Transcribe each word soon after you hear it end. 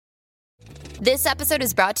This episode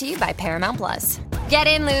is brought to you by Paramount Plus. Get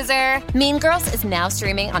in, loser! Mean Girls is now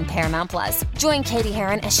streaming on Paramount Plus. Join Katie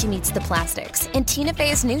Heron as she meets the plastics in Tina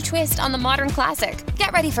Fey's new twist on the modern classic.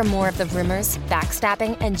 Get ready for more of the rumors,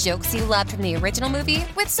 backstabbing, and jokes you loved from the original movie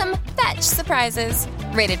with some fetch surprises.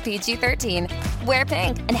 Rated PG-13. Wear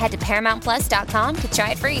pink and head to ParamountPlus.com to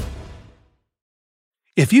try it free.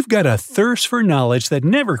 If you've got a thirst for knowledge that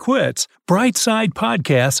never quits, Brightside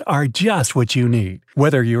Podcasts are just what you need.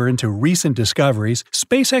 Whether you're into recent discoveries,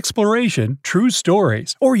 space exploration, true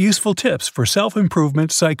stories, or useful tips for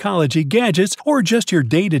self-improvement, psychology, gadgets, or just your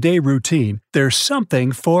day-to-day routine, there's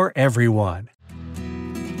something for everyone.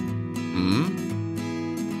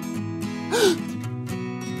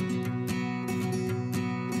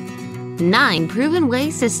 9 proven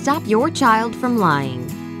ways to stop your child from lying.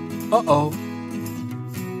 Uh-oh.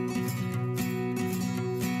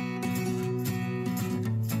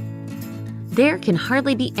 There can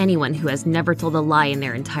hardly be anyone who has never told a lie in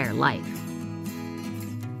their entire life.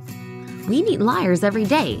 We meet liars every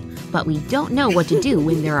day, but we don't know what to do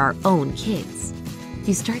when they're our own kids.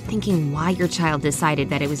 You start thinking why your child decided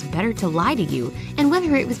that it was better to lie to you and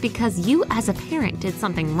whether it was because you as a parent did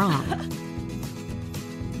something wrong.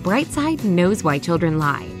 Brightside knows why children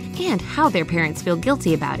lie and how their parents feel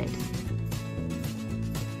guilty about it.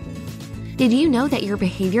 Did you know that your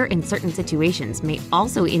behavior in certain situations may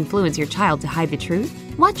also influence your child to hide the truth?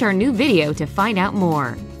 Watch our new video to find out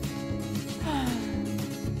more.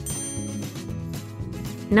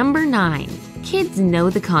 Number 9. Kids know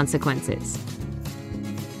the consequences.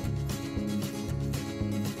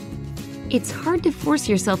 It's hard to force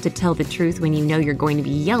yourself to tell the truth when you know you're going to be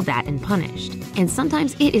yelled at and punished. And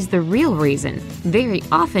sometimes it is the real reason. Very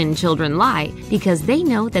often children lie because they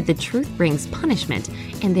know that the truth brings punishment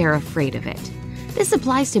and they're afraid of it. This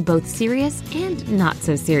applies to both serious and not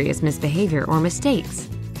so serious misbehavior or mistakes.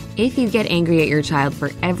 If you get angry at your child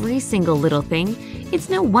for every single little thing, it's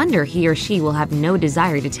no wonder he or she will have no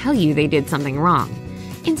desire to tell you they did something wrong.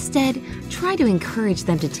 Instead, try to encourage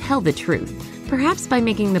them to tell the truth, perhaps by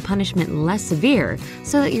making the punishment less severe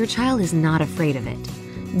so that your child is not afraid of it.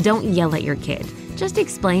 Don't yell at your kid. Just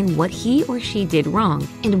explain what he or she did wrong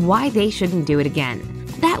and why they shouldn't do it again.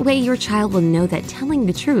 That way your child will know that telling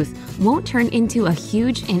the truth won't turn into a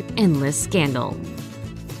huge and endless scandal.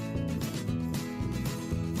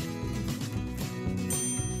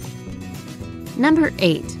 Number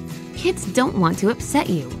 8. Kids don't want to upset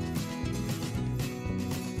you.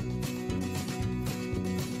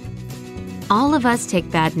 All of us take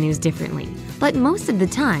bad news differently, but most of the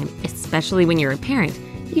time, especially when you're a parent,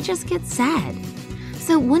 you just get sad.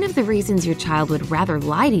 So one of the reasons your child would rather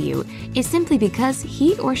lie to you is simply because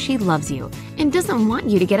he or she loves you and doesn't want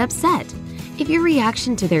you to get upset. If your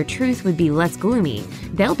reaction to their truth would be less gloomy,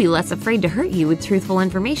 they'll be less afraid to hurt you with truthful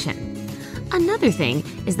information. Another thing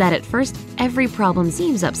is that at first, every problem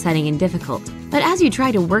seems upsetting and difficult, but as you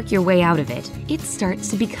try to work your way out of it, it starts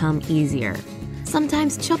to become easier.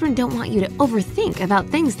 Sometimes children don't want you to overthink about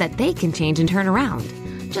things that they can change and turn around.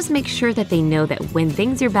 Just make sure that they know that when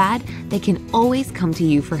things are bad, they can always come to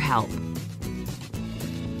you for help.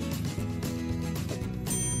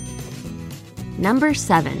 Number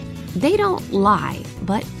 7. They don't lie,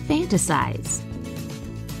 but fantasize.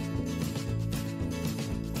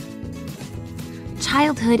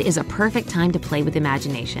 Childhood is a perfect time to play with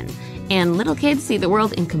imagination, and little kids see the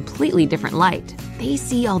world in completely different light. They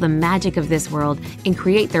see all the magic of this world and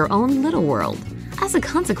create their own little world. As a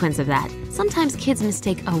consequence of that, sometimes kids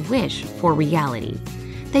mistake a wish for reality.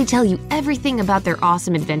 They tell you everything about their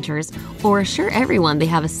awesome adventures or assure everyone they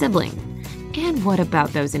have a sibling. And what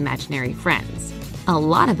about those imaginary friends? A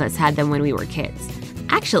lot of us had them when we were kids.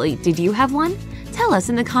 Actually, did you have one? Tell us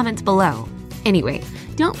in the comments below. Anyway,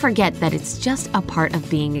 don't forget that it's just a part of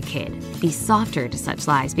being a kid. Be softer to such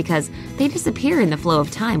lies because they disappear in the flow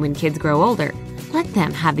of time when kids grow older. Let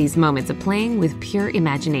them have these moments of playing with pure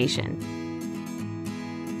imagination.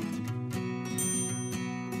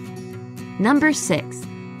 Number 6.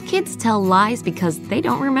 Kids tell lies because they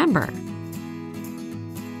don't remember.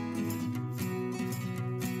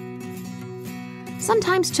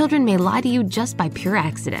 Sometimes children may lie to you just by pure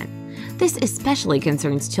accident. This especially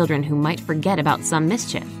concerns children who might forget about some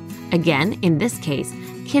mischief. Again, in this case,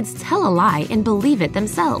 kids tell a lie and believe it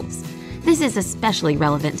themselves. This is especially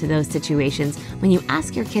relevant to those situations when you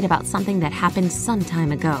ask your kid about something that happened some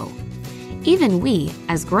time ago. Even we,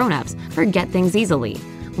 as grown-ups, forget things easily.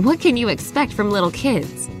 What can you expect from little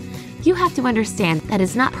kids? You have to understand that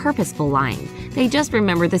it's not purposeful lying. They just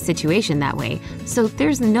remember the situation that way, so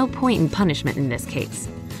there's no point in punishment in this case.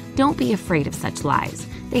 Don't be afraid of such lies.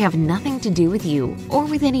 They have nothing to do with you or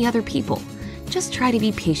with any other people. Just try to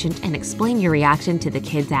be patient and explain your reaction to the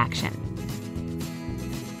kid's action.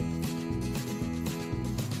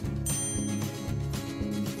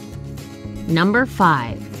 Number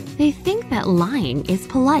 5. They think that lying is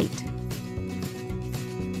polite.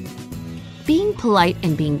 Being polite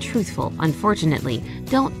and being truthful, unfortunately,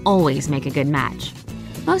 don't always make a good match.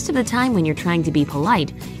 Most of the time when you're trying to be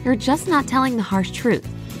polite, you're just not telling the harsh truth.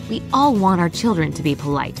 We all want our children to be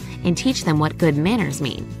polite and teach them what good manners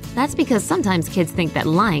mean. That's because sometimes kids think that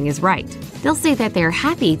lying is right. They'll say that they're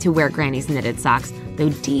happy to wear Granny's knitted socks, though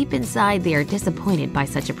deep inside they are disappointed by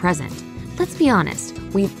such a present. Let's be honest,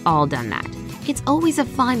 we've all done that. It's always a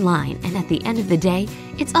fine line, and at the end of the day,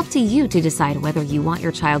 it's up to you to decide whether you want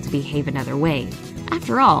your child to behave another way.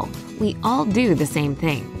 After all, we all do the same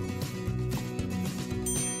thing.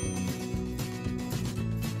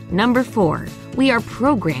 Number 4. We are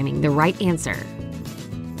programming the right answer.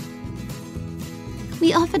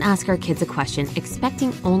 We often ask our kids a question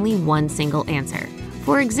expecting only one single answer.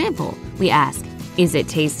 For example, we ask, "Is it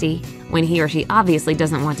tasty?" when he or she obviously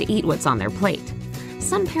doesn't want to eat what's on their plate.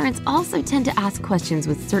 Some parents also tend to ask questions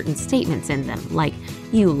with certain statements in them, like,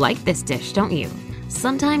 "You like this dish, don't you?"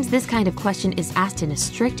 Sometimes this kind of question is asked in a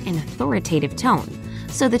strict and authoritative tone,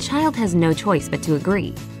 so the child has no choice but to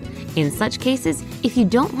agree. In such cases, if you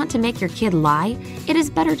don't want to make your kid lie, it is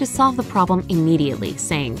better to solve the problem immediately,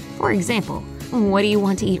 saying, for example, "What do you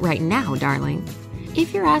want to eat right now, darling?"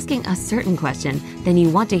 If you're asking a certain question, then you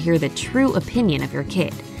want to hear the true opinion of your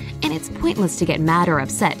kid, and it's pointless to get mad or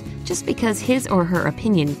upset just because his or her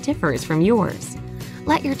opinion differs from yours.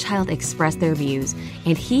 Let your child express their views,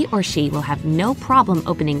 and he or she will have no problem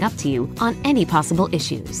opening up to you on any possible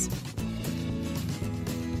issues.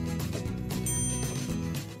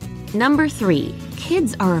 Number 3.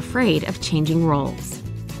 Kids are afraid of changing roles.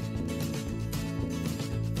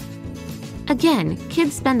 Again,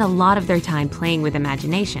 kids spend a lot of their time playing with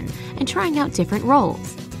imagination and trying out different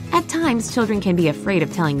roles. At times, children can be afraid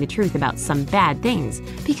of telling the truth about some bad things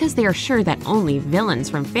because they are sure that only villains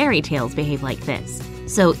from fairy tales behave like this.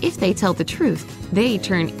 So if they tell the truth, they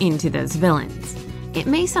turn into those villains. It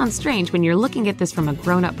may sound strange when you're looking at this from a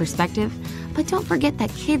grown-up perspective, but don't forget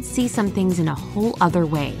that kids see some things in a whole other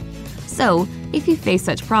way. So, if you face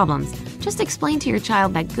such problems, just explain to your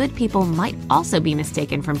child that good people might also be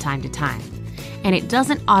mistaken from time to time. And it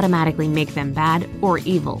doesn't automatically make them bad or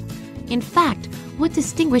evil. In fact, what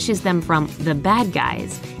distinguishes them from the bad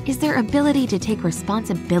guys is their ability to take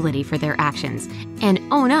responsibility for their actions and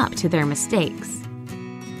own up to their mistakes.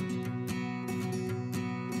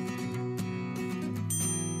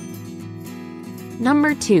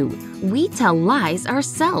 Number 2. We tell lies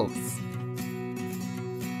ourselves.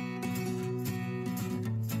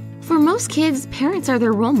 For most kids, parents are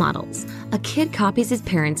their role models. A kid copies his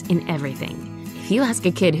parents in everything. If you ask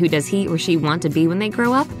a kid who does he or she want to be when they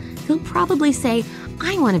grow up, they'll probably say,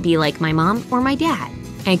 "I want to be like my mom or my dad,"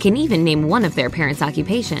 and can even name one of their parents'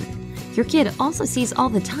 occupation. Your kid also sees all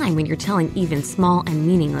the time when you're telling even small and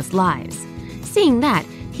meaningless lies. Seeing that,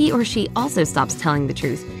 he or she also stops telling the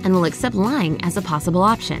truth and will accept lying as a possible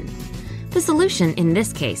option. The solution in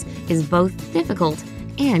this case is both difficult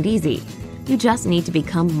and easy. You just need to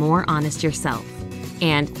become more honest yourself.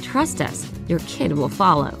 And trust us, your kid will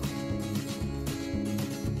follow.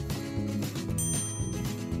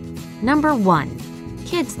 Number 1.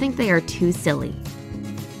 Kids think they are too silly.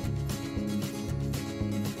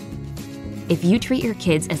 If you treat your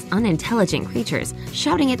kids as unintelligent creatures,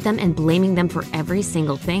 shouting at them and blaming them for every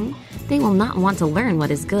single thing, they will not want to learn what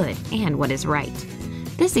is good and what is right.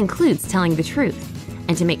 This includes telling the truth.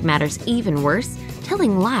 And to make matters even worse,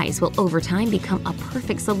 telling lies will over time become a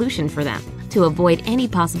perfect solution for them to avoid any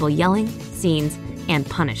possible yelling, scenes, and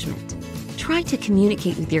punishment. Try to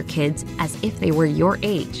communicate with your kids as if they were your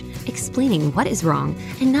age, explaining what is wrong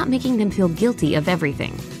and not making them feel guilty of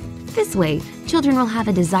everything. This way, children will have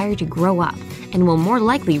a desire to grow up and will more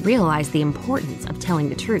likely realize the importance of telling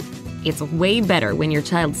the truth. It's way better when your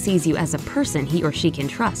child sees you as a person he or she can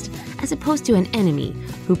trust, as opposed to an enemy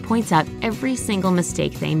who points out every single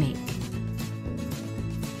mistake they make.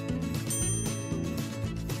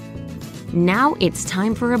 Now it's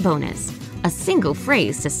time for a bonus, a single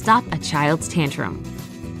phrase to stop a child's tantrum.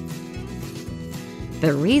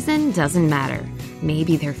 The reason doesn't matter.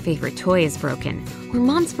 Maybe their favorite toy is broken, or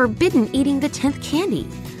mom's forbidden eating the 10th candy.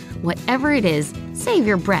 Whatever it is, save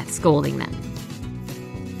your breath scolding them.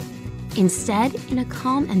 Instead, in a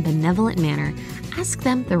calm and benevolent manner, ask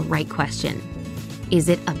them the right question. Is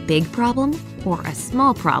it a big problem, or a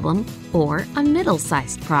small problem, or a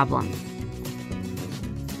middle-sized problem?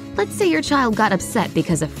 Let's say your child got upset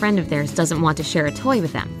because a friend of theirs doesn't want to share a toy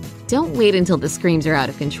with them. Don't wait until the screams are out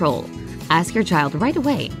of control. Ask your child right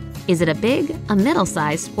away, is it a big, a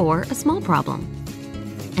middle-sized, or a small problem?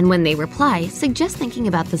 And when they reply, suggest thinking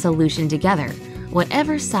about the solution together,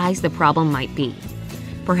 whatever size the problem might be.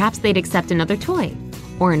 Perhaps they'd accept another toy,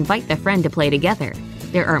 or invite the friend to play together.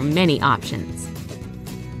 There are many options.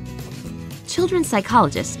 Children's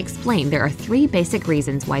psychologists explain there are 3 basic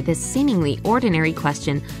reasons why this seemingly ordinary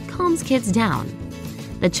question calms kids down.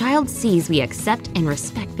 The child sees we accept and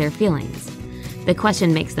respect their feelings. The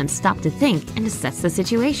question makes them stop to think and assess the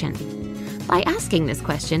situation. By asking this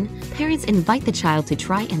question, parents invite the child to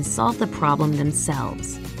try and solve the problem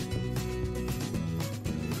themselves.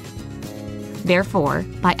 Therefore,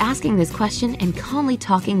 by asking this question and calmly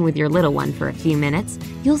talking with your little one for a few minutes,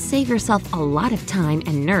 you'll save yourself a lot of time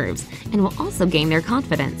and nerves and will also gain their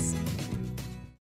confidence.